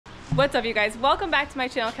What's up, you guys? Welcome back to my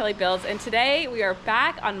channel, Kelly Builds, and today we are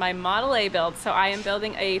back on my Model A build. So I am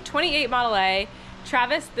building a 28 Model A.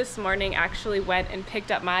 Travis this morning actually went and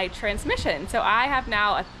picked up my transmission. So I have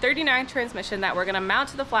now a 39 transmission that we're gonna mount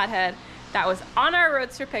to the flathead that was on our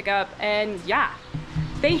Roadster pickup, and yeah,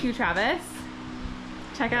 thank you, Travis.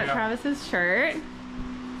 Check out Travis's shirt.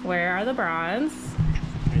 Where are the bronze?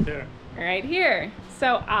 Right there. Right here.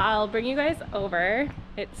 So I'll bring you guys over.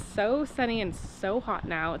 It's so sunny and so hot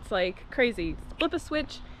now. It's like crazy. Flip a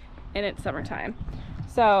switch and it's summertime.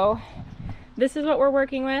 So this is what we're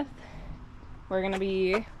working with. We're gonna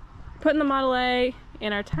be putting the Model A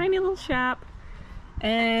in our tiny little shop,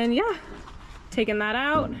 and yeah, taking that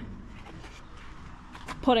out,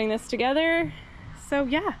 putting this together. So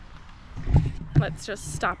yeah, let's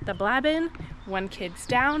just stop the blabbing. One kid's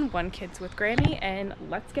down, one kid's with Grammy, and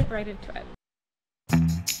let's get right into it.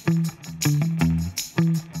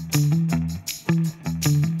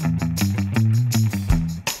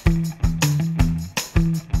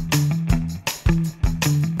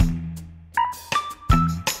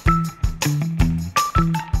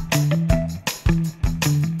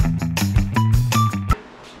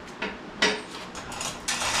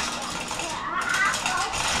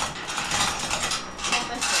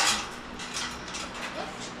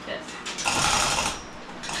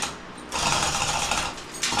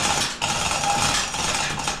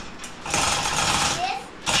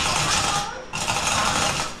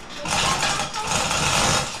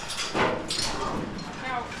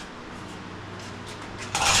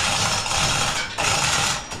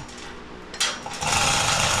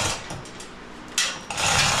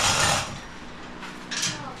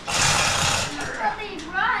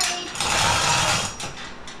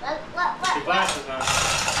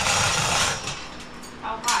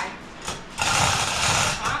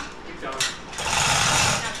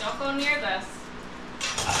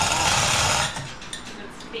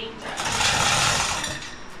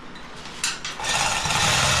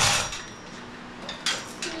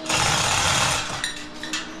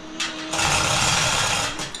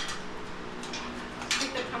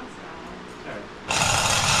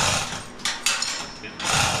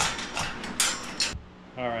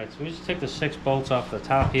 Alright, so we just took the 6 bolts off the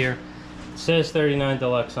top here. It says 39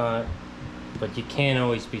 Deluxe on it, but you can't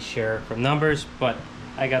always be sure from numbers, but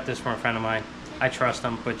I got this from a friend of mine. I trust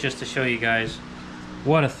them, but just to show you guys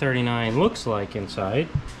what a 39 looks like inside.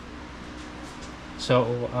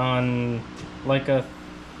 So on like a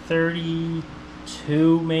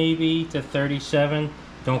 32 maybe to 37,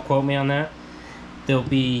 don't quote me on that, there'll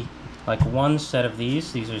be like one set of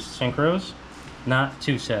these are synchros, not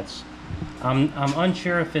 2 sets. I'm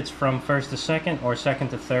unsure if it's from first to second or second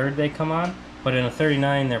to third they come on, but in a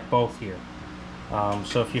 39 they're both here.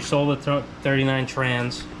 So if you sold a 39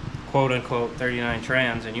 trans, quote unquote 39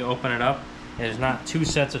 trans, and you open it up and there's not 2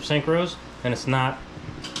 sets of synchros, then it's not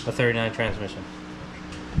a 39 transmission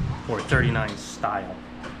or 39 style.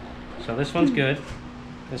 So this one's good.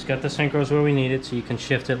 It's got the synchros where we need it, so you can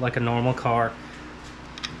shift it like a normal car.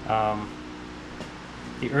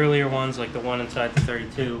 The earlier ones, like the one inside the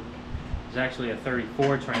 32, is actually a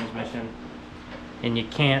 34 transmission, and you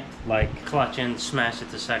can't like clutch in, smash it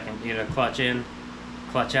to second. You gotta clutch in,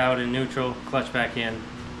 clutch out in neutral, clutch back in,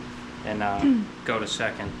 and go to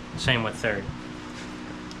second. Same with third.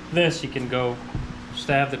 This, you can go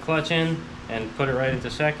stab the clutch in and put it right into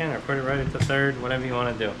second, or put it right into third, whatever you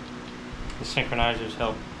want to do. The synchronizers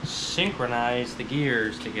help synchronize the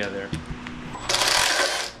gears together.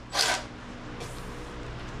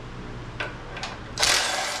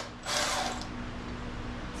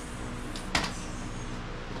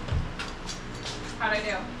 How'd I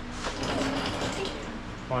do?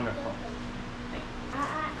 Wonderful.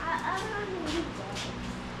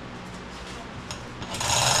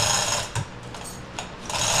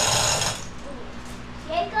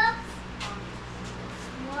 Jacob?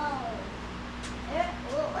 Whoa.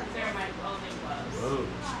 These are my welding gloves. Whoa.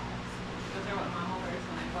 Those are what Mama wears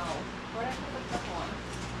when I weld. Where'd I put the purple one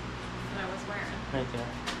that I was wearing? Right there.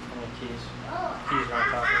 On the keys. Oh, Keys are on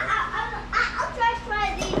top of it. I'll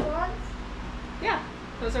try these ones. Yeah,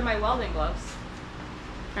 those are my welding gloves.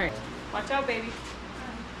 All right, watch out, baby.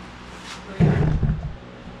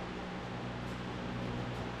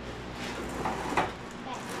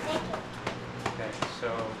 Okay, so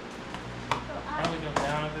how do we go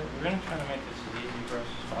down a bit? We're going to try to make this as easy for us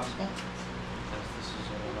as possible, because this is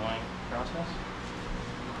an annoying process.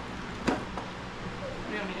 What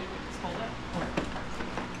do you want me to do? Just hold it?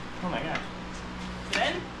 Oh my gosh. Is it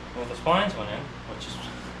in? Well, the splines went in, which is...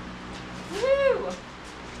 Woo!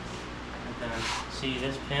 And then, see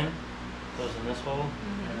this pin? goes in this hole,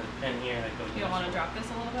 and a pin here that goes in You don't this want to hole. drop this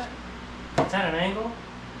a little bit? It's at an angle.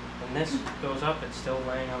 When this goes up, it's still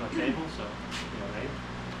laying on the table, so, you know, right?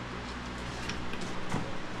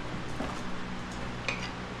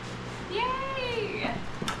 Yay!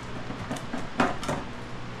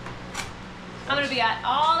 I'm going to be at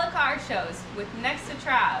all the car shows with next to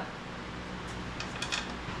Trav.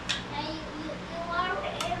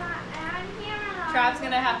 Trav's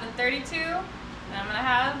going to have the 32, and I'm going to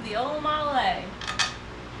have the old Model A.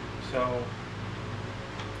 So,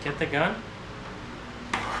 get the gun,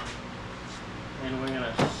 and we're going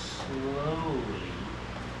to slowly...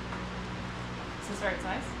 Is this the right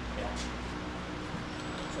size? Yeah.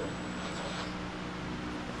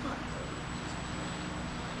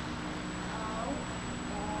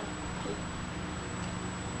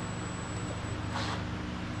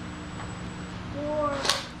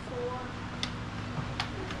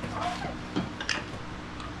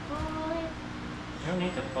 You don't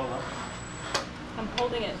need to pull up. I'm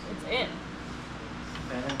holding it. It's in.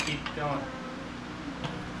 And then keep going.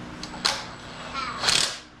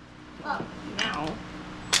 Oh. Now.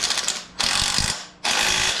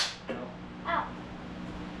 Oh.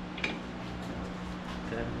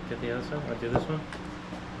 Get the other side? I'll do this one.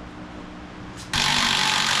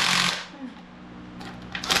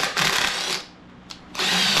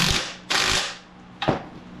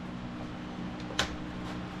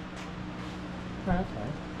 That's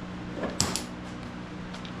fine.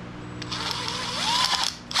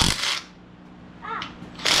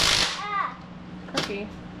 Cookie. Yeah,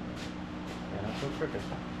 that's so tricky.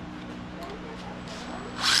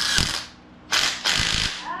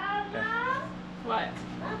 What?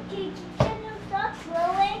 Okay, can you stop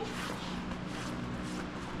throwing?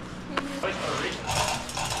 Wait for a reason.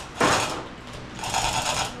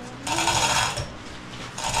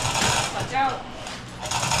 Watch out.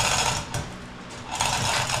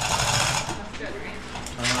 That's good, right?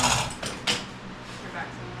 You're back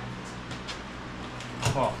somewhere.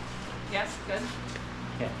 Well, Yes, good.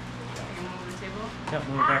 yeah. You can move the table. Yep,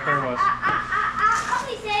 move back where it was. I'll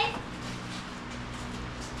be safe.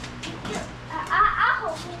 I'll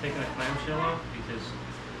hold it. Taking the clamshell off because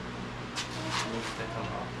it needs to come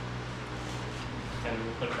off. And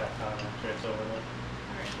we'll put it back on after it's over there.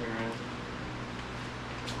 Alright. Rear end.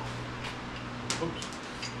 Oops.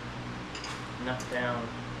 Knock down.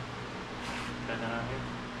 Got that on here?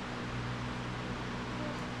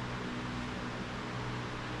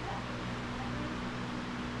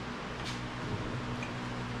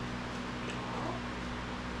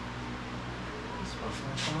 This one's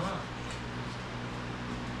not coming off.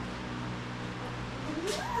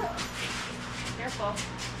 Careful.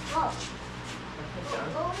 Oh. Okay, done.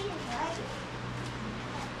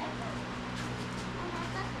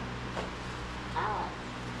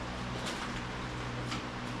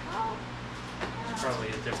 It's probably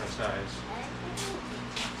a different size.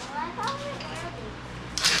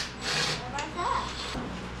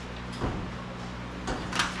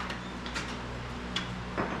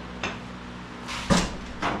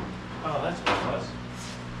 Oh, that's what it was.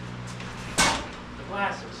 The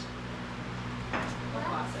glasses. What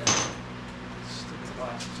glasses? Stupid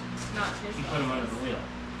glasses. Not his You put them under the wheel.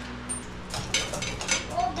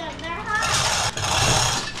 Oh, they're hot.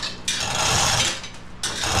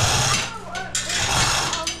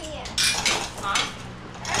 Over here. Huh?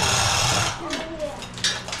 Over here.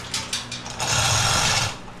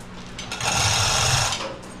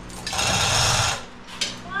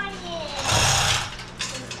 One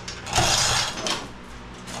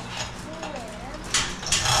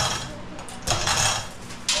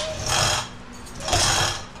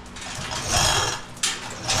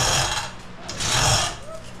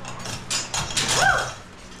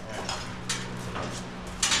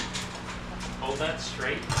Hold that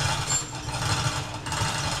straight.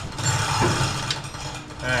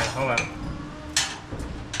 Alright, hold on.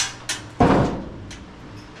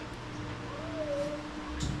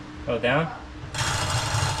 Go down.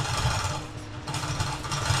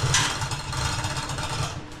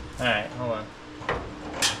 Alright, hold on.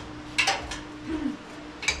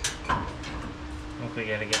 I think we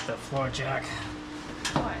gotta get the floor jack.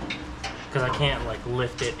 What? Because I can't like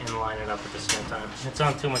lift it and line it up at the same time. It's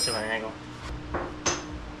on too much of an angle.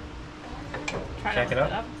 Try Check to it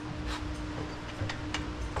lift up.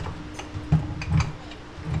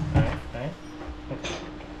 Alright, alright. Okay.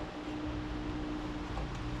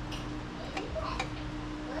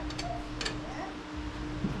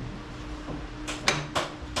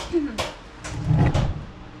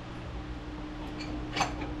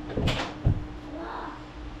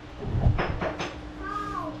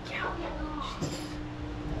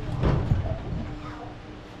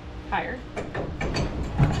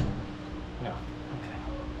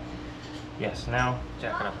 Yes, now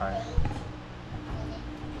jack it up higher.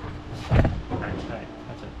 Alright,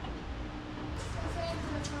 that's it.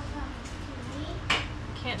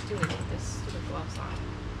 Can't do it with this stupid gloves on.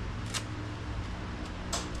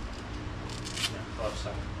 Yeah, glove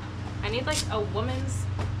side. I need like a woman's,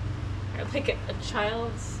 or like a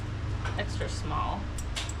child's extra small,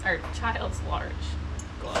 or child's large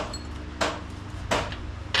glove.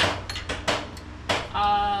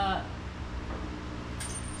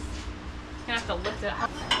 Gonna have to lift it up.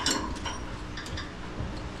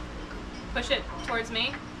 Push it towards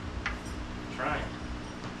me. Trying.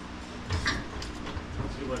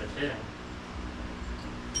 See what it's hitting.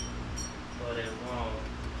 But it won't.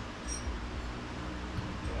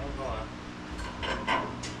 Go on.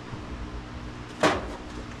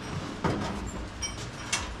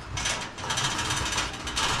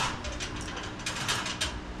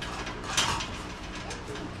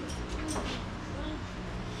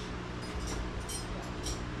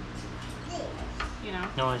 You know.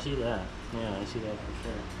 No, I see that. Yeah, I see that for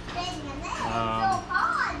sure.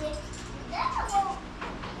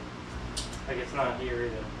 Like it's not here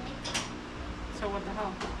either. So what the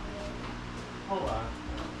hell? Hold on.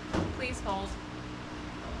 Please hold.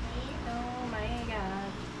 Oh my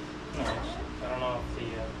god. No, I don't know if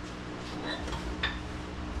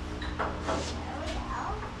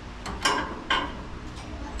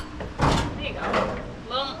There you go.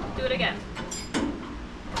 Do it again.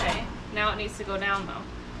 Okay. Now it needs to go down though.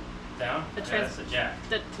 down. The Yeah, that's the jack.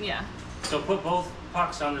 Yeah. So put both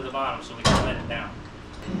pucks under the bottom so we can let it down.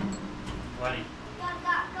 Bloody.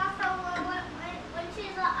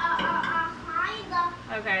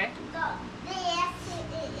 Okay.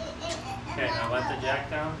 Okay, now let the jack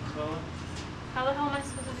down slowly. How the hell am I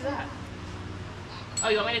supposed to do that? Oh,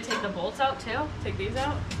 you want me to take the bolts out too? Take these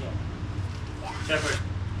out? Yeah. Shepherd,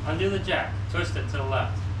 undo the jack. Twist it to the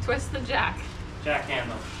left. Twist the jack. Jack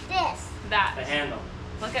handle. That. The handle.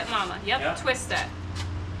 Look at mama. Yep. Yep. Twist it.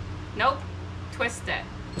 Nope. Twist it.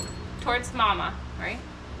 Towards mama. Right?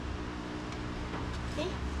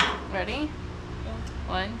 Ready?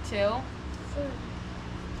 1, 2.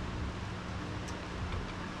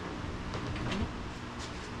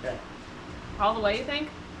 Okay. All the way, you think?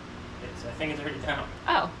 I think it's already down.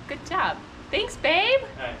 Oh, good job. Thanks, babe.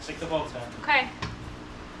 Alright, stick the bolts in. Okay.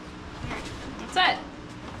 That's it.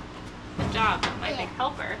 Good job, my big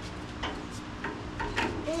helper.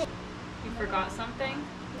 You forgot something?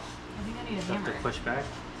 I think I need a Have to hammer. push back.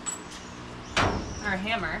 Or a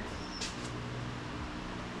hammer.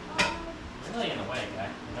 Really in the way, guy.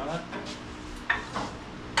 You know that?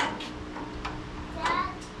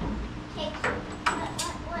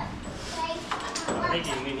 I'm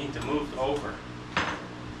thinking we need to move over.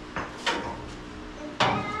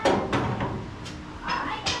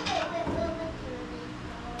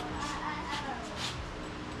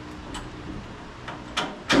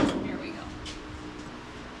 Here we go.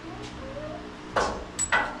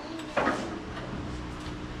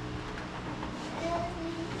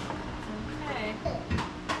 Okay.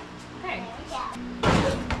 Okay.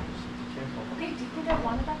 Careful. Okay, do you think I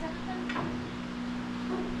wanted that to happen?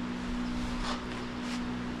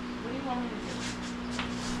 What do you want me to do?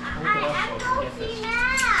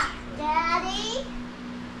 Daddy.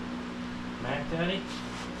 Mac Daddy?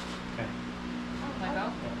 Okay. Let go.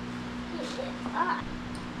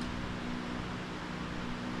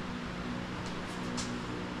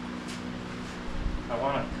 I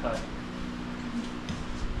want to cut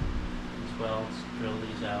these welds, drill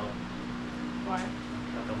these out, Why?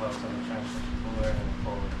 cut the welds on the transmission cooler and then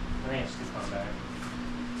forward. I think it's too far back.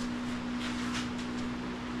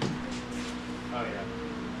 Oh yeah,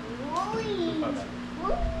 too far back.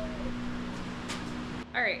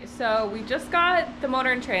 All right, so we just got the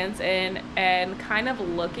motor and trans in, and kind of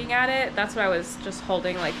looking at it, that's what I was just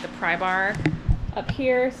holding, like the pry bar up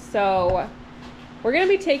here. So we're gonna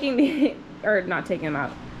be taking the, or not taking them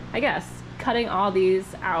out, I guess, cutting all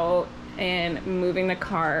these out and moving the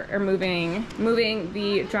car, or moving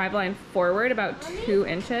the driveline forward about 2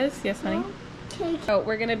 inches. Yes, honey? So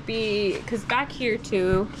we're gonna be, because back here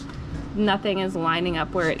too, nothing is lining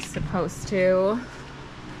up where it's supposed to.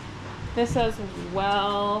 This as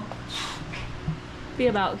well be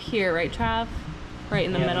about here, right, Trav? Right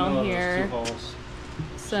in the middle here. Of those 2 holes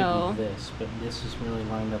So should be this, but this is really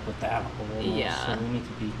lined up with that hole. Yeah. So we need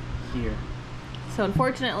to be here. So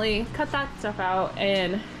unfortunately, cut that stuff out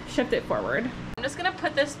and shift it forward. I'm just gonna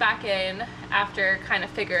put this back in after kind of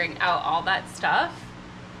figuring out all that stuff.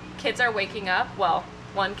 Kids are waking up. Well,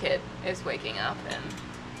 one kid is waking up, and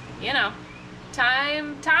you know,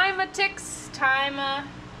 time a ticks, time a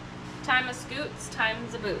scoots,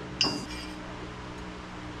 time's a boots.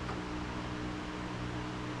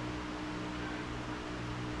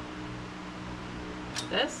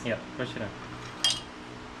 This? Yeah, push it in.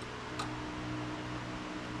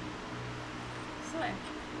 This way.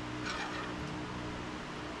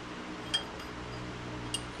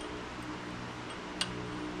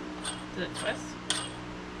 Does it twist? Oh,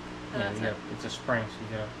 Yeah, that's yeah, it. it's a spring, so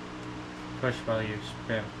you gotta push while you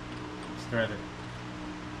spin. It's threaded.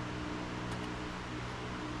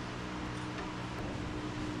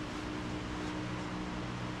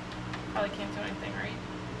 Probably can't do anything,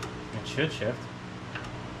 right? It should shift.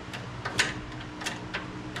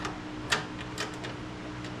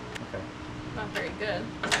 Okay. Not very good.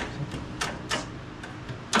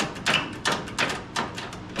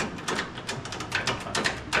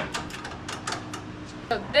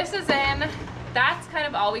 So this is in. That's kind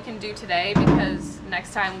of all we can do today because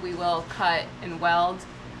next time we will cut and weld.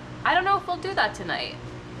 I don't know if we'll do that tonight.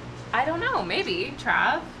 I don't know, maybe,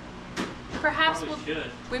 Trav. Perhaps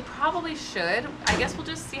we probably should. I guess we'll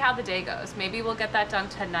just see how the day goes. Maybe we'll get that done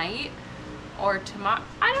tonight or tomorrow.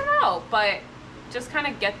 I don't know, but just kind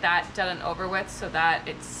of get that done and over with so that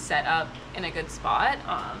it's set up in a good spot.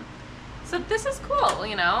 So this is cool,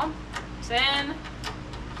 you know, it's in,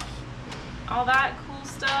 all that cool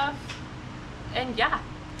stuff, and yeah,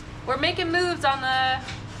 we're making moves on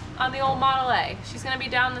the old Model A. She's gonna be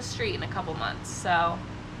down the street in a couple months, so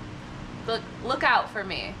look out for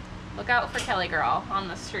me. Look out for Kelly Girl on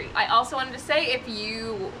the street. I also wanted to say, if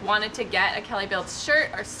you wanted to get a Kelly Builds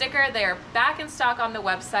shirt or sticker, they are back in stock on the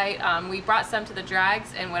website. We brought some to the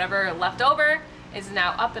drags, and whatever left over is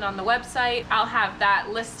now up and on the website. I'll have that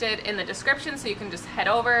listed in the description, so you can just head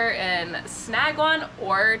over and snag one,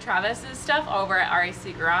 or Travis's stuff over at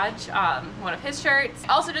RAC Garage, one of his shirts.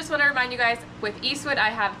 Also just want to remind you guys, with Eastwood I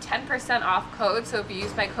have 10% off code, so if you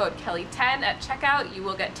use my code Kelly10 at checkout, you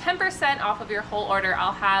will get 10% off of your whole order.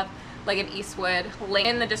 I'll have like an Eastwood link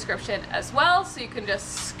in the description as well, so you can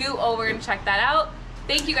just scoot over and check that out.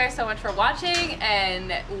 Thank you guys so much for watching,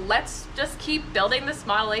 and let's just keep building this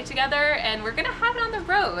Model A together, and we're gonna have it on the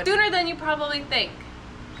road sooner than you probably think,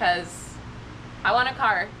 because I want a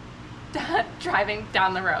car driving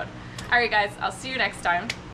down the road. All right guys, I'll see you next time.